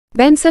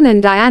Benson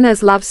and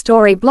Diana's love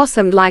story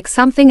blossomed like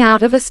something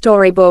out of a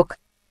storybook.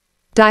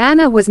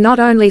 Diana was not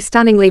only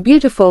stunningly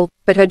beautiful,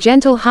 but her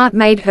gentle heart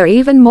made her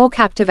even more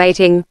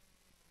captivating.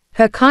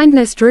 Her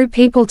kindness drew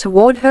people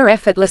toward her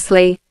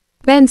effortlessly.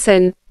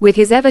 Benson, with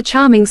his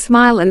ever-charming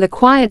smile and the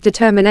quiet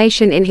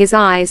determination in his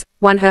eyes,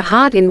 won her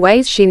heart in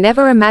ways she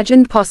never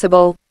imagined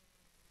possible.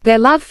 Their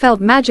love felt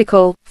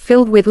magical,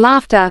 filled with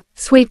laughter,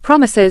 sweet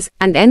promises,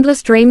 and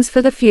endless dreams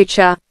for the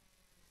future.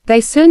 They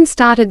soon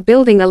started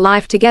building a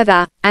life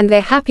together, and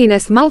their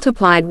happiness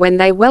multiplied when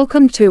they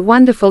welcomed two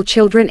wonderful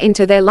children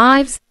into their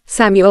lives,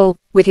 Samuel,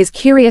 with his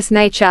curious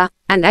nature,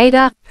 and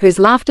Ada, whose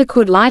laughter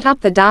could light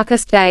up the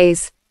darkest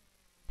days.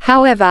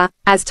 However,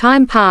 as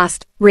time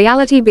passed,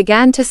 reality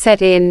began to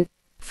set in.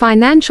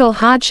 Financial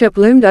hardship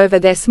loomed over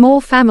their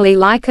small family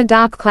like a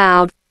dark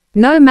cloud.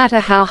 No matter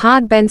how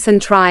hard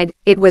Benson tried,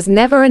 it was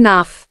never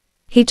enough.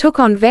 He took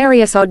on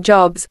various odd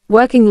jobs,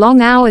 working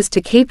long hours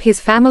to keep his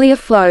family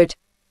afloat.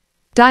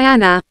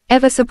 Diana,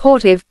 ever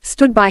supportive,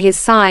 stood by his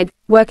side,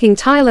 working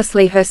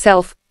tirelessly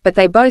herself, but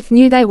they both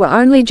knew they were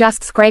only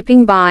just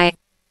scraping by.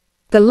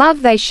 The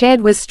love they shared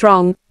was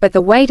strong, but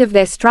the weight of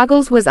their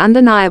struggles was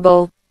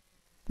undeniable.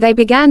 They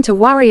began to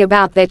worry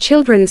about their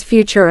children's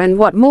future and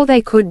what more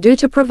they could do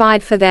to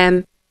provide for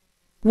them.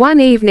 One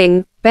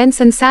evening,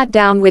 Benson sat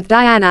down with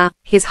Diana,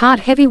 his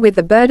heart heavy with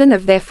the burden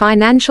of their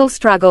financial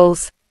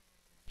struggles.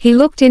 He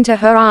looked into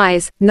her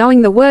eyes,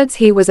 knowing the words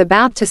he was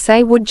about to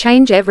say would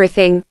change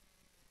everything.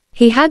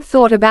 He had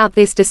thought about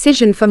this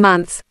decision for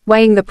months,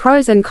 weighing the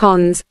pros and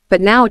cons, but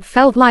now it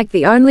felt like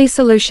the only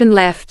solution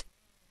left.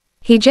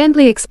 He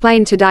gently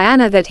explained to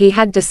Diana that he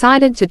had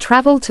decided to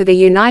travel to the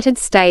United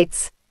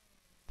States.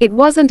 It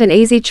wasn't an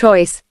easy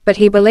choice, but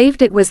he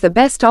believed it was the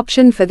best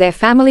option for their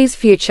family's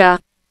future.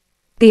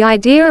 The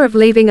idea of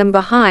leaving them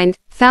behind,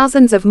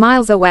 thousands of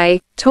miles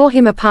away, tore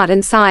him apart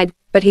inside,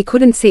 but he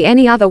couldn't see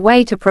any other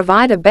way to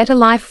provide a better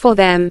life for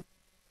them.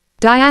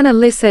 Diana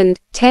listened,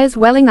 tears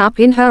welling up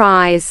in her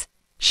eyes.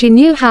 She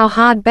knew how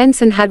hard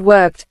Benson had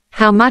worked,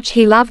 how much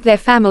he loved their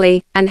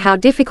family, and how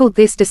difficult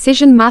this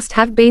decision must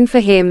have been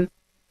for him.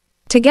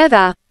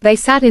 Together, they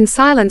sat in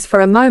silence for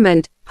a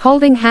moment,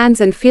 holding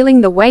hands and feeling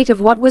the weight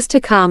of what was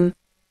to come.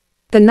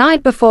 The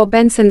night before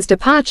Benson's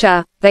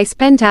departure, they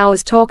spent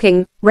hours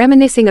talking,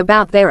 reminiscing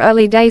about their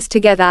early days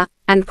together,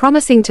 and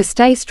promising to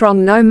stay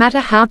strong no matter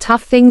how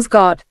tough things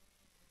got.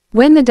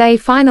 When the day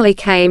finally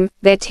came,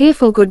 their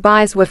tearful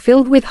goodbyes were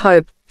filled with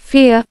hope,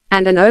 fear,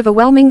 and an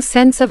overwhelming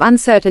sense of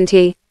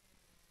uncertainty.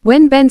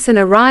 When Benson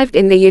arrived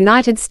in the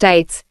United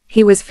States,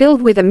 he was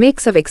filled with a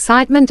mix of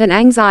excitement and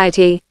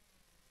anxiety.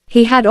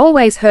 He had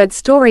always heard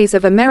stories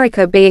of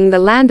America being the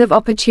land of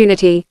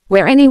opportunity,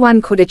 where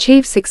anyone could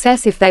achieve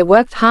success if they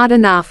worked hard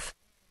enough.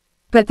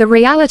 But the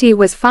reality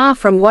was far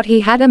from what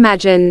he had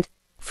imagined.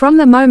 From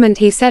the moment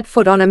he set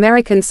foot on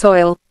American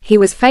soil, he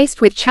was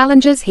faced with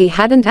challenges he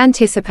hadn't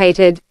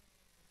anticipated.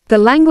 The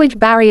language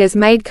barriers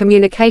made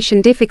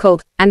communication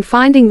difficult, and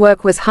finding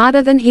work was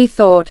harder than he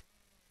thought.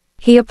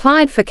 He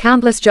applied for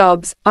countless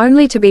jobs,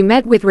 only to be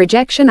met with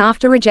rejection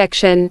after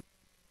rejection.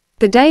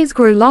 The days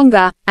grew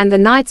longer, and the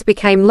nights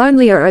became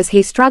lonelier as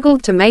he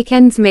struggled to make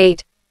ends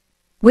meet.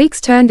 Weeks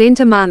turned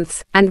into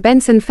months, and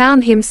Benson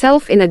found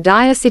himself in a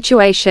dire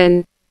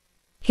situation.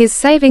 His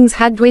savings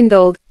had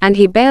dwindled, and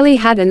he barely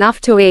had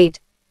enough to eat.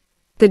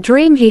 The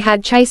dream he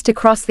had chased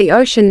across the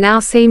ocean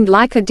now seemed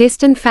like a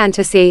distant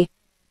fantasy.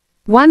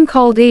 One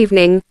cold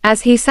evening,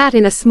 as he sat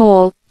in a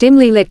small,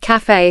 dimly lit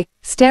cafe,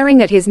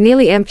 staring at his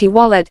nearly empty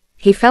wallet,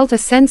 he felt a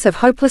sense of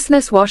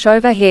hopelessness wash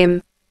over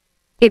him.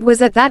 It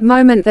was at that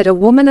moment that a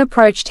woman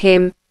approached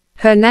him.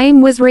 Her name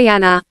was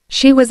Rihanna.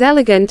 She was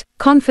elegant,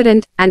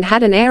 confident, and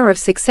had an air of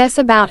success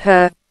about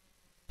her.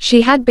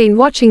 She had been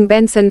watching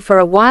Benson for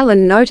a while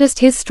and noticed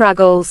his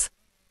struggles.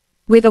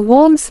 With a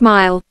warm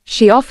smile,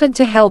 she offered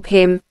to help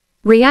him.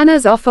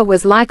 Rihanna's offer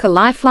was like a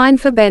lifeline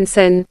for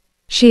Benson.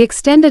 She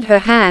extended her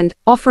hand,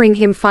 offering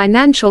him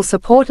financial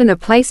support and a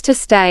place to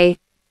stay.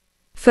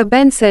 For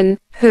Benson,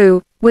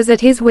 who was at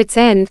his wits'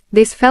 end,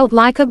 this felt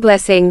like a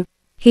blessing.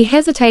 He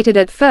hesitated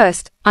at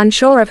first,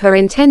 unsure of her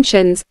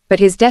intentions, but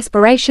his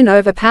desperation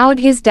overpowered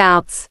his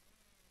doubts.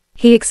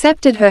 He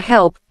accepted her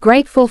help,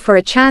 grateful for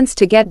a chance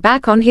to get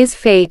back on his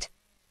feet.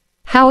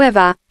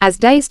 However, as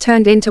days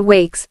turned into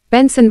weeks,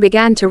 Benson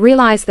began to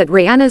realize that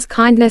Rihanna's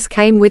kindness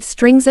came with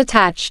strings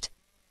attached.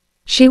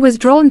 She was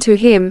drawn to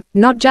him,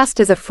 not just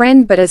as a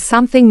friend but as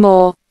something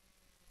more.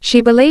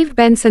 She believed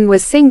Benson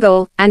was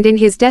single, and in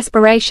his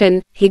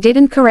desperation, he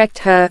didn't correct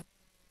her.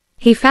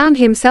 He found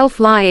himself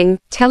lying,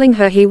 telling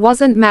her he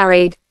wasn't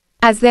married.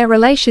 As their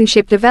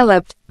relationship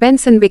developed,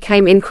 Benson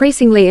became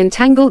increasingly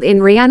entangled in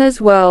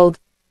Rihanna's world.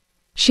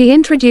 She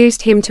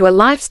introduced him to a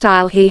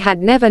lifestyle he had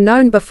never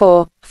known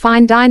before,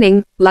 fine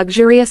dining,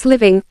 luxurious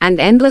living, and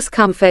endless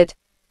comfort.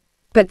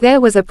 But there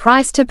was a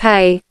price to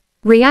pay.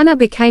 Rihanna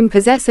became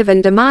possessive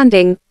and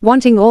demanding,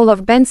 wanting all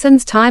of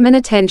Benson's time and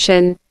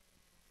attention.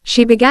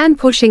 She began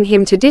pushing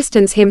him to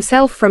distance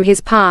himself from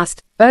his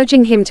past,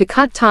 urging him to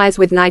cut ties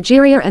with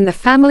Nigeria and the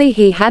family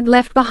he had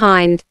left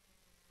behind.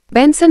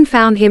 Benson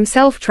found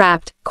himself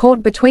trapped,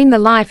 caught between the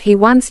life he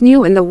once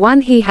knew and the one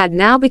he had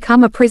now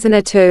become a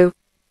prisoner to.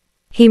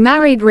 He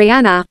married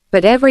Rihanna,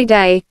 but every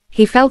day,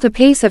 he felt a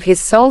piece of his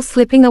soul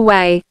slipping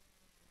away.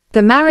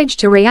 The marriage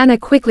to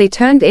Rihanna quickly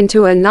turned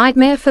into a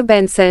nightmare for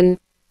Benson.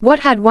 What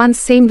had once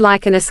seemed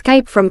like an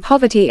escape from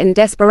poverty and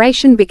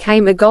desperation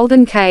became a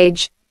golden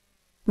cage.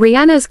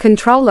 Rihanna's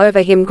control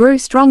over him grew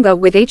stronger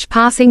with each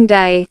passing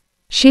day.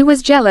 She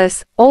was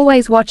jealous,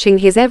 always watching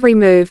his every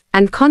move,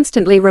 and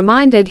constantly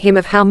reminded him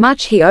of how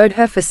much he owed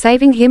her for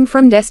saving him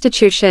from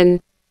destitution.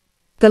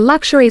 The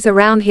luxuries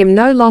around him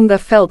no longer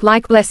felt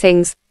like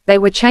blessings, they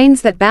were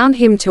chains that bound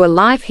him to a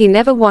life he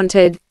never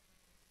wanted.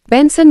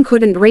 Benson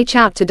couldn't reach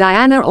out to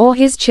Diana or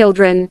his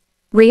children.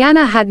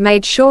 Rihanna had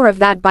made sure of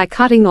that by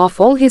cutting off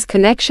all his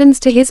connections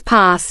to his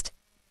past.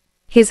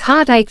 His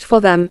heart ached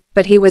for them,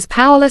 but he was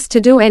powerless to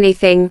do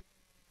anything.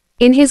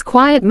 In his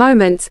quiet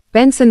moments,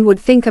 Benson would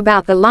think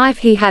about the life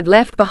he had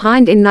left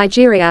behind in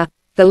Nigeria,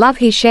 the love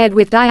he shared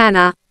with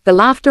Diana, the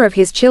laughter of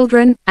his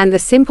children, and the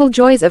simple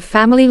joys of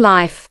family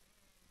life.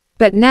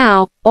 But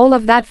now, all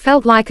of that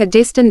felt like a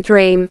distant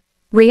dream.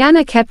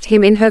 Rihanna kept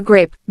him in her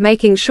grip,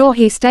 making sure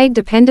he stayed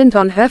dependent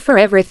on her for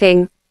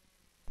everything.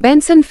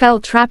 Benson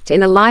felt trapped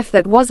in a life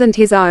that wasn't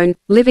his own,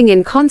 living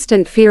in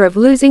constant fear of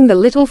losing the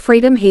little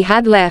freedom he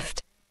had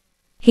left.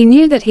 He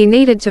knew that he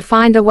needed to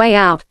find a way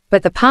out,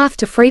 but the path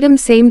to freedom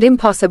seemed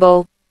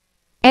impossible.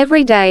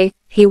 Every day,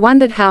 he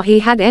wondered how he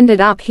had ended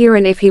up here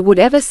and if he would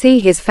ever see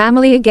his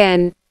family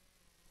again.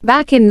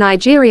 Back in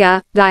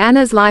Nigeria,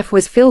 Diana's life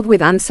was filled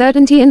with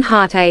uncertainty and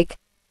heartache.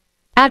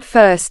 At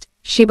first,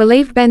 she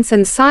believed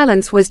Benson's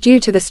silence was due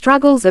to the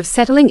struggles of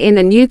settling in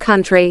a new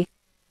country.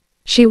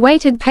 She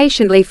waited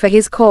patiently for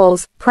his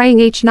calls, praying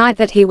each night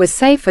that he was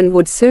safe and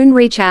would soon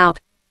reach out.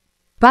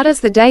 But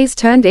as the days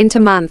turned into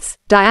months,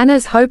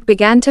 Diana's hope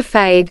began to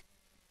fade.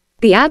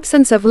 The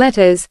absence of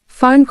letters,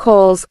 phone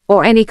calls,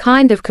 or any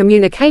kind of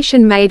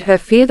communication made her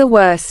fear the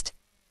worst.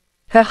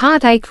 Her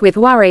heart ached with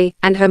worry,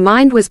 and her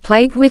mind was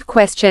plagued with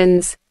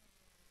questions.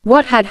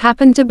 What had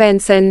happened to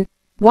Benson?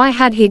 Why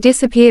had he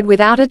disappeared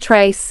without a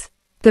trace?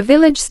 The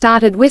village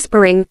started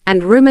whispering,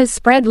 and rumors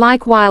spread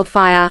like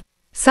wildfire.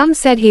 Some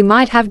said he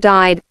might have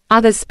died,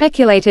 others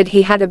speculated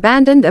he had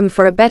abandoned them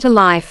for a better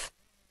life.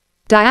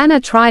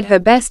 Diana tried her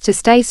best to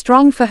stay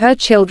strong for her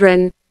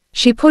children.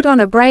 She put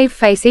on a brave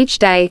face each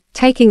day,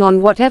 taking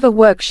on whatever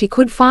work she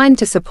could find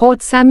to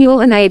support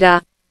Samuel and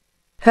Ada.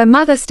 Her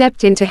mother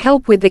stepped in to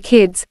help with the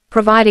kids,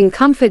 providing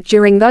comfort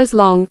during those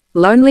long,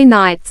 lonely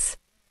nights.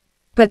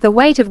 But the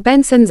weight of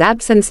Benson's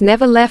absence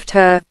never left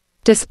her.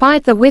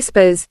 Despite the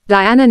whispers,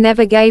 Diana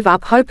never gave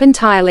up hope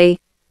entirely.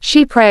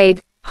 She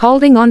prayed,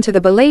 holding on to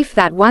the belief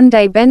that one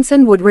day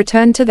Benson would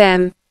return to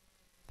them.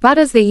 But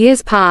as the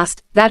years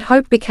passed, that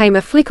hope became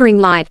a flickering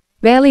light,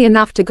 barely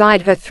enough to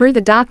guide her through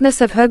the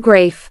darkness of her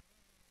grief.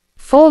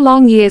 4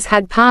 long years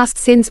had passed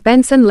since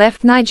Benson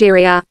left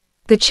Nigeria.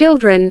 The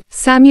children,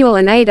 Samuel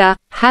and Ada,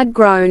 had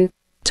grown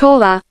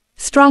taller,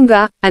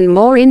 stronger, and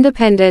more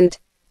independent.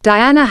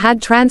 Diana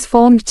had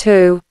transformed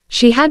too.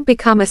 She had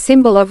become a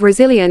symbol of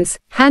resilience,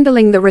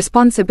 handling the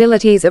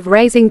responsibilities of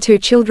raising 2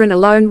 children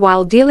alone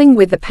while dealing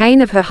with the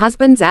pain of her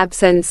husband's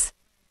absence.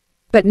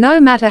 But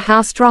no matter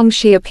how strong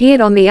she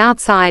appeared on the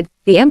outside,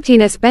 the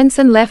emptiness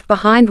Benson left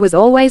behind was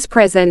always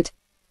present.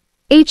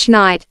 Each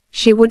night,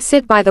 she would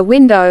sit by the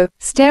window,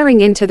 staring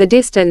into the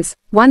distance,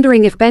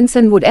 wondering if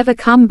Benson would ever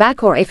come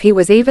back or if he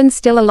was even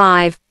still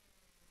alive.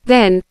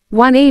 Then,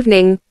 one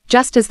evening,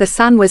 just as the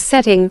sun was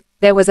setting,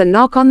 there was a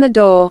knock on the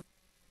door.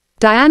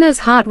 Diana's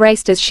heart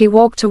raced as she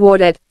walked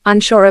toward it,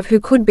 unsure of who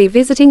could be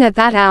visiting at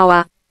that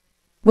hour.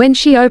 When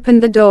she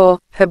opened the door,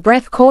 her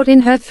breath caught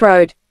in her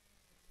throat.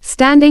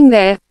 Standing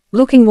there,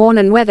 looking worn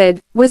and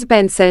weathered, was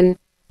Benson.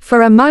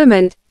 For a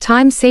moment,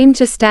 time seemed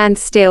to stand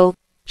still.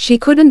 She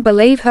couldn't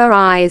believe her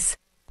eyes.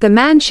 The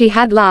man she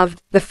had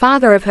loved, the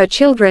father of her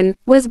children,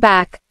 was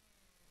back.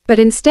 But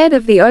instead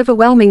of the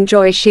overwhelming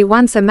joy she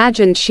once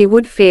imagined she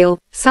would feel,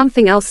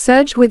 something else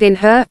surged within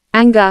her: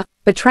 anger,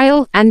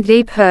 betrayal, and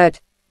deep hurt.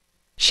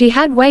 She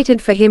had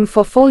waited for him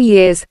for 4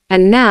 years,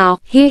 and now,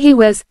 here he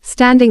was,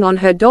 standing on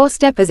her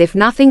doorstep as if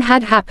nothing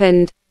had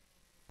happened.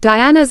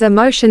 Diana's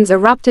emotions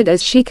erupted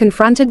as she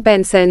confronted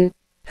Benson.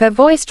 Her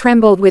voice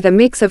trembled with a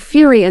mix of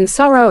fury and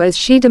sorrow as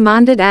she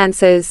demanded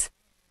answers.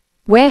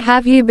 "Where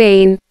have you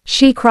been?"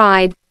 she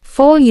cried.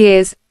 4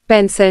 years,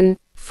 Benson.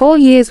 4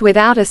 years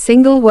without a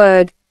single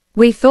word.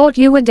 We thought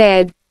you were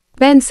dead."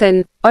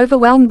 Benson,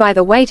 overwhelmed by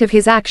the weight of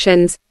his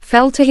actions,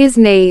 fell to his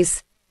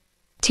knees.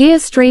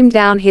 Tears streamed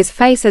down his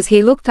face as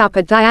he looked up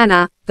at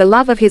Diana, the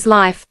love of his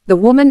life, the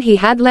woman he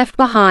had left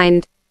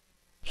behind.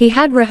 He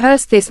had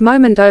rehearsed this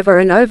moment over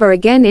and over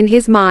again in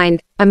his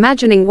mind,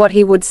 imagining what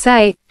he would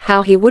say,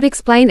 how he would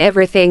explain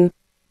everything.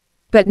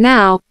 But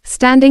now,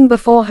 standing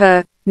before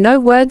her, no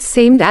words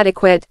seemed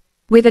adequate.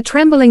 With a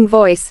trembling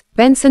voice,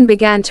 Benson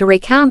began to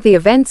recount the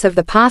events of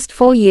the past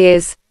 4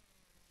 years.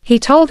 He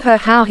told her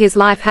how his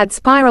life had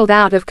spiraled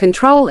out of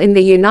control in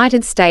the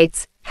United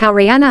States, how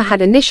Rihanna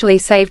had initially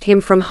saved him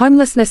from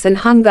homelessness and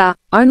hunger,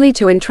 only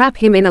to entrap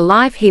him in a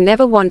life he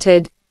never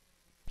wanted.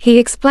 He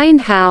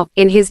explained how,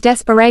 in his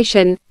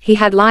desperation, he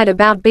had lied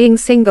about being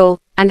single,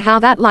 and how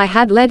that lie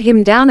had led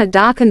him down a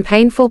dark and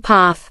painful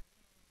path.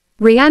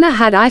 Rihanna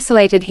had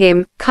isolated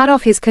him, cut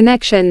off his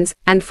connections,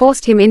 and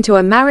forced him into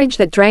a marriage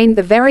that drained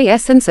the very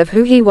essence of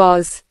who he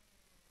was.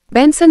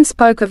 Benson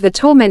spoke of the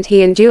torment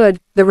he endured,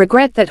 the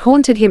regret that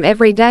haunted him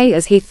every day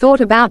as he thought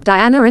about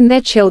Diana and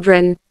their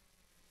children.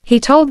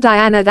 He told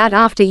Diana that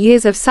after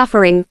years of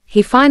suffering,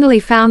 he finally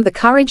found the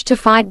courage to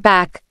fight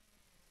back.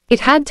 It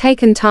had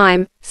taken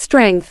time,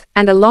 strength,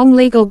 and a long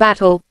legal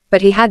battle,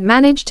 but he had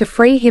managed to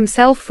free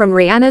himself from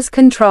Rihanna's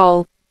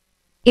control.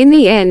 In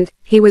the end,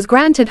 he was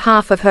granted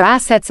half of her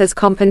assets as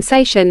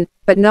compensation,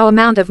 but no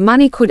amount of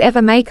money could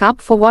ever make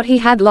up for what he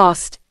had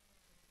lost.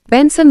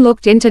 Benson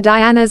looked into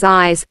Diana's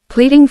eyes,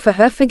 pleading for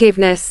her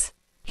forgiveness.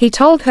 He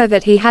told her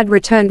that he had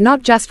returned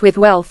not just with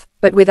wealth,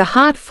 but with a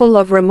heart full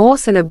of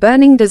remorse and a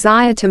burning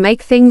desire to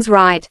make things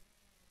right.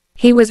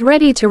 He was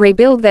ready to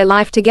rebuild their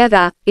life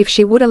together, if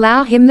she would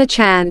allow him the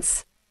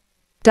chance.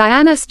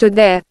 Diana stood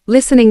there,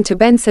 listening to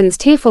Benson's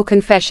tearful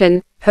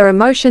confession, her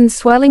emotions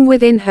swirling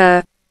within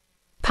her.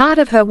 Part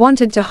of her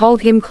wanted to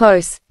hold him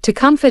close, to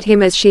comfort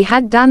him as she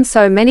had done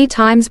so many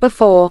times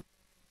before.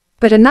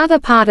 But another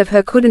part of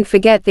her couldn't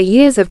forget the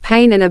years of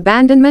pain and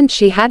abandonment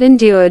she had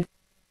endured.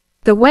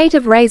 The weight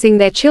of raising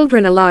their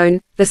children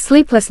alone, the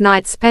sleepless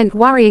nights spent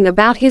worrying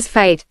about his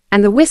fate,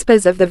 and the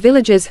whispers of the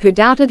villagers who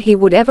doubted he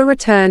would ever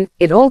return,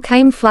 it all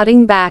came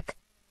flooding back.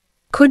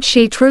 Could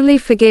she truly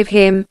forgive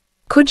him?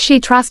 Could she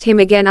trust him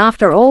again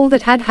after all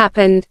that had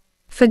happened?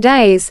 For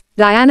days,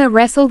 Diana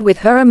wrestled with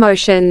her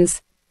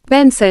emotions.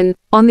 Benson,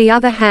 on the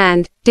other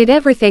hand, did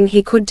everything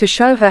he could to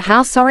show her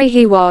how sorry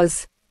he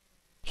was.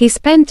 He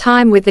spent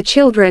time with the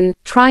children,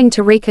 trying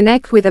to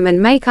reconnect with them and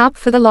make up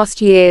for the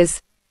lost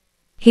years.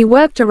 He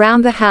worked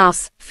around the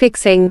house,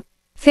 fixing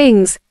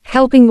things,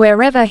 helping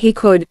wherever he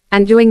could,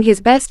 and doing his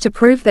best to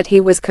prove that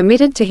he was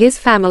committed to his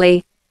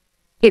family.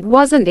 It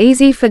wasn't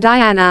easy for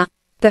Diana.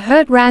 The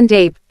hurt ran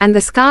deep, and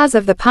the scars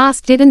of the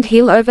past didn't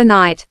heal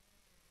overnight.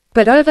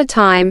 But over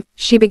time,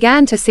 she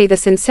began to see the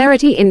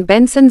sincerity in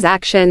Benson's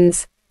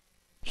actions.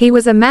 He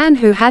was a man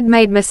who had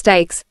made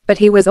mistakes, but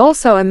he was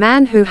also a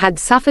man who had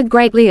suffered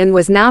greatly and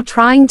was now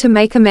trying to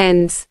make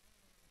amends.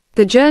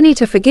 The journey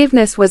to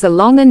forgiveness was a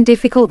long and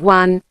difficult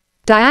one.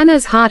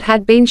 Diana's heart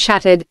had been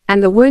shattered,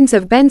 and the wounds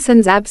of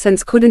Benson's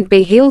absence couldn't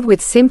be healed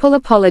with simple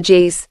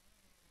apologies.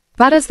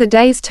 But as the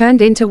days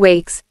turned into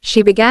weeks,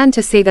 she began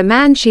to see the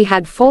man she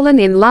had fallen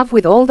in love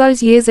with all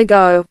those years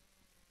ago.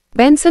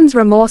 Benson's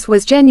remorse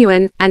was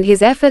genuine, and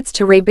his efforts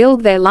to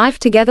rebuild their life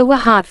together were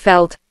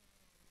heartfelt.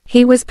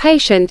 He was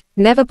patient,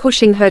 never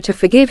pushing her to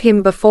forgive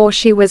him before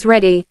she was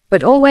ready,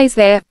 but always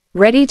there,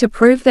 ready to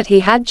prove that he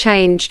had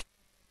changed.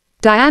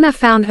 Diana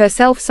found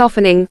herself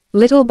softening,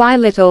 little by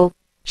little.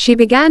 She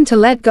began to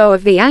let go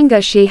of the anger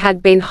she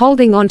had been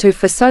holding onto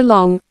for so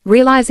long,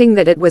 realizing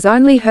that it was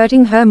only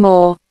hurting her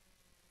more.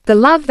 The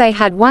love they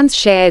had once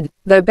shared,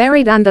 though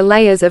buried under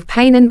layers of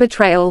pain and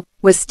betrayal,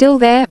 was still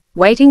there,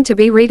 waiting to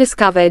be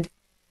rediscovered.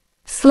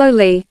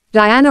 Slowly,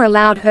 Diana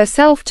allowed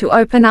herself to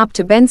open up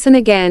to Benson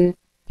again.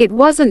 It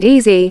wasn't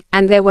easy,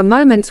 and there were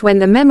moments when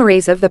the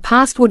memories of the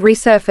past would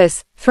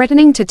resurface,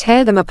 threatening to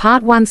tear them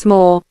apart once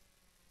more.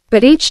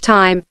 But each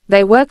time,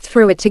 they worked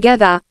through it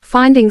together,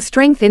 finding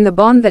strength in the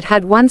bond that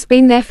had once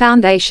been their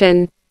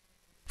foundation.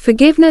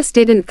 Forgiveness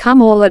didn't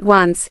come all at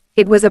once.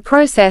 It was a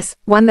process,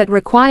 one that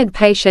required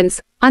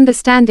patience,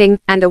 understanding,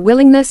 and a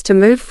willingness to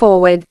move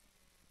forward.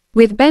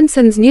 With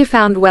Benson's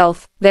newfound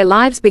wealth, their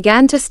lives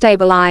began to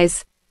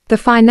stabilize. The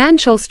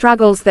financial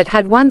struggles that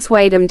had once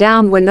weighed them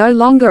down were no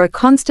longer a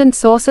constant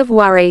source of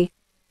worry.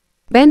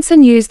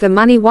 Benson used the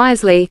money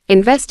wisely,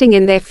 investing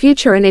in their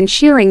future and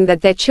ensuring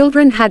that their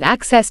children had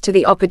access to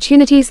the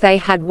opportunities they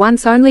had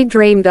once only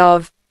dreamed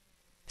of.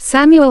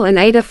 Samuel and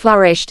Ada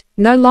flourished,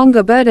 no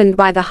longer burdened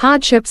by the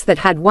hardships that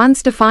had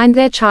once defined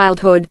their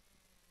childhood.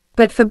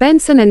 But for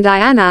Benson and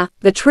Diana,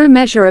 the true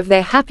measure of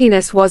their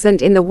happiness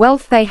wasn't in the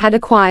wealth they had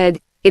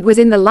acquired, it was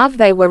in the love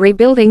they were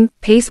rebuilding,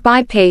 piece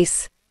by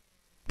piece.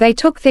 They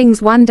took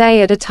things one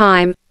day at a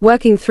time,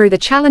 working through the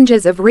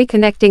challenges of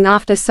reconnecting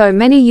after so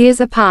many years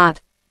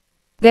apart.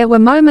 There were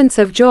moments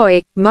of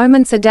joy,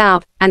 moments of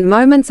doubt, and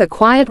moments of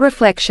quiet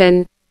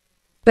reflection.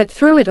 But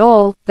through it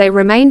all, they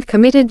remained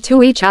committed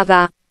to each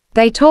other.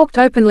 They talked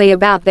openly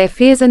about their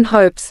fears and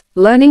hopes,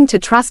 learning to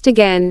trust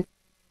again.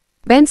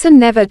 Benson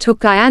never took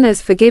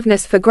Diana's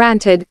forgiveness for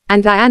granted,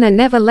 and Diana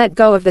never let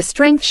go of the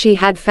strength she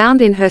had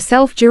found in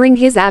herself during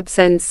his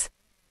absence.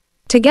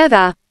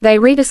 Together, they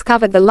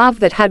rediscovered the love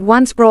that had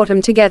once brought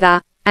them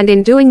together, and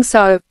in doing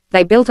so,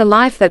 they built a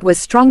life that was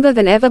stronger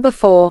than ever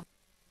before.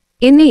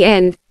 In the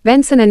end,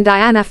 Benson and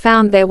Diana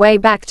found their way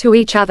back to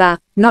each other,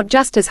 not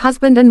just as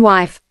husband and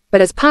wife,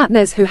 but as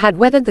partners who had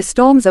weathered the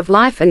storms of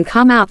life and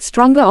come out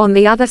stronger on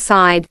the other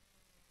side.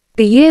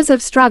 The years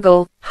of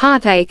struggle,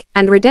 heartache,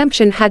 and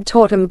redemption had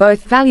taught them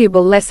both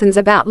valuable lessons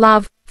about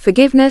love,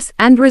 forgiveness,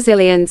 and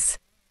resilience.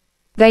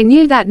 They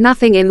knew that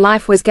nothing in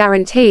life was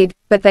guaranteed,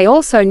 but they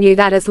also knew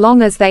that as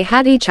long as they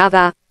had each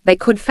other, they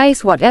could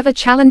face whatever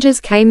challenges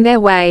came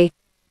their way.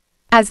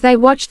 As they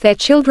watched their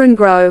children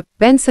grow,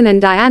 Benson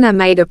and Diana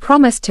made a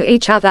promise to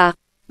each other.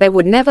 They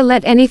would never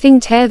let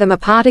anything tear them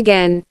apart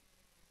again.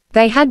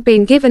 They had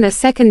been given a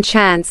second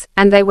chance,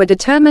 and they were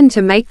determined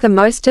to make the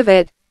most of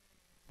it.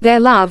 Their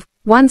love,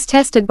 once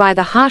tested by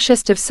the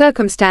harshest of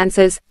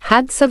circumstances,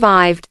 had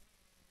survived.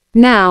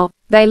 Now,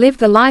 they lived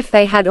the life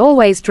they had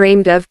always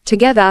dreamed of,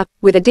 together,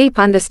 with a deep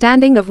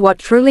understanding of what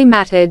truly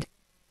mattered.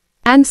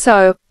 And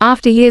so,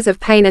 after years of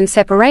pain and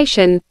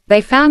separation,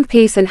 they found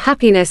peace and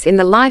happiness in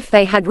the life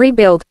they had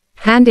rebuilt,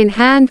 hand in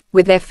hand,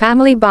 with their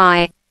family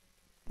by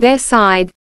their side.